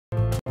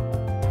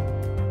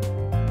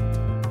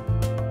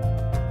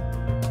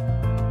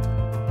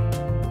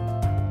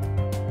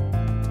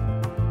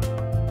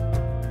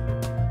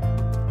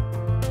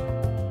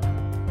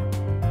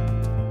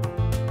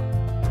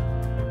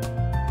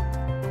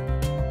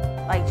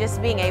Like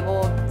just being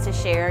able to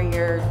share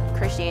your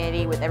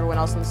Christianity with everyone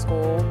else in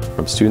school.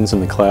 From students in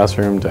the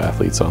classroom to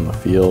athletes on the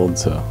field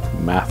to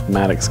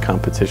mathematics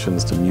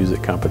competitions to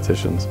music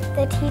competitions.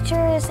 The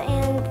teachers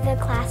and the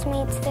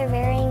classmates, they're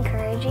very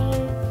encouraging.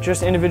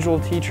 Just individual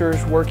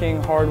teachers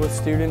working hard with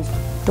students.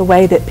 The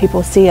way that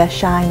people see us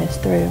shine is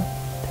through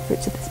the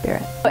fruits of the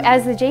Spirit.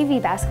 As the JV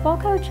basketball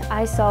coach,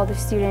 I saw the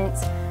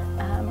students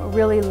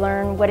really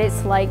learn what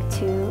it's like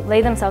to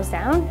lay themselves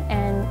down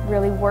and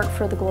really work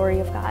for the glory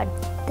of God.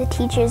 The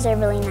teachers are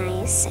really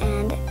nice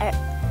and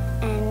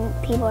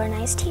people are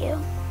nice to you.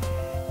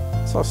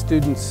 I saw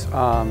students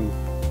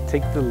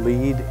take the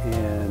lead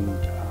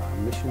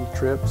in mission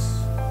trips.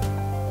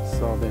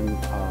 Saw them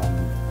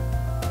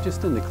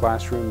just in the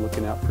classroom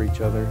looking out for each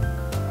other,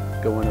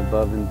 going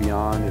above and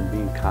beyond and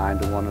being kind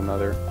to one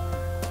another.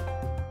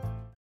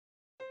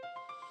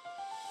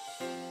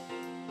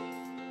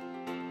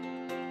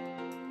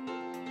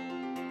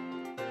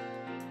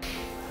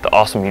 The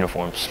awesome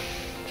uniforms,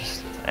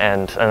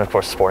 and of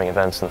course sporting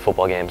events and the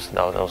football games.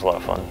 That was a lot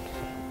of fun.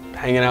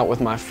 Hanging out with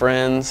my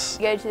friends.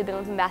 Go to the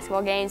BLS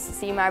basketball games to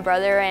see my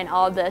brother and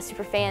all the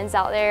super fans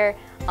out there,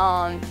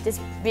 just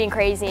being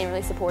crazy and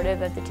really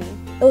supportive of the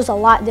team. It was a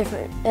lot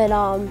different,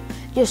 and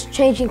just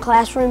changing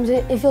classrooms,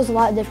 it feels a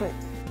lot different.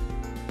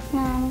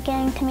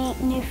 Getting to meet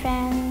new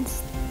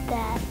friends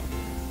that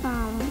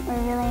are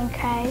really in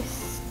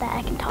Christ, that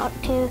I can talk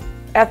to.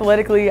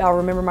 Athletically, I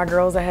remember my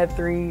girls. I had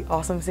 3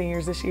 awesome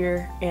seniors this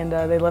year, and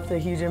they left a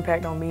huge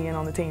impact on me and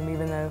on the team,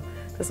 even though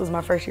this was my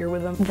first year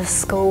with them. The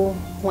school,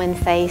 when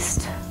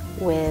faced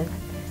with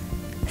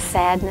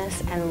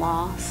sadness and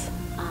loss,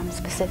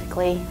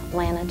 specifically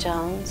Lana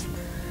Jones,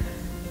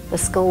 the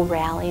school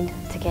rallied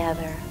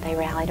together. They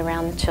rallied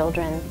around the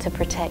children to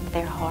protect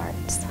their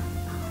hearts.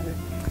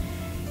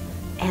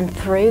 And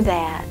through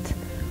that,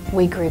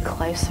 we grew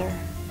closer,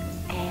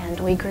 and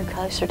we grew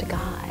closer to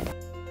God.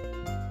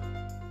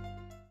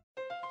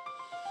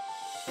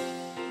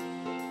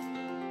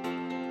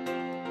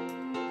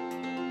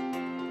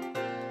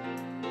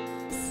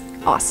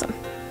 Awesome.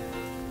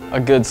 A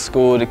good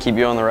school to keep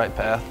you on the right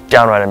path.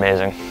 Downright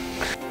amazing.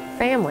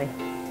 Family.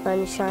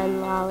 Sunshine,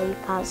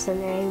 lollipops,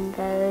 and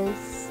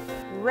rainbows.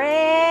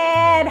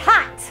 Red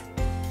hot.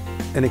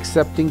 An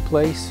accepting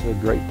place, a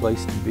great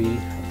place to be,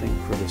 I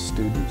think, for the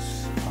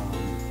students,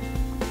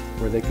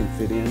 where they can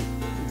fit in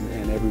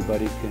and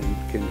everybody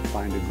can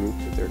find a group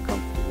that they're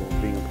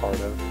comfortable being a part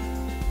of.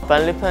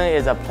 Ben Lippen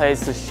is a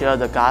place to share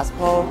the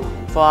gospel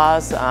for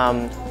us.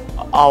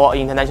 Our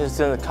international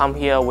students come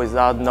here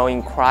without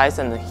knowing Christ,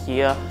 and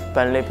here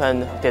Ben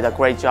Lippen did a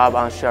great job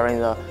on sharing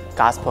the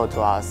gospel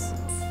to us.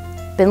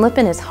 Ben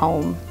Lippen is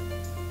home.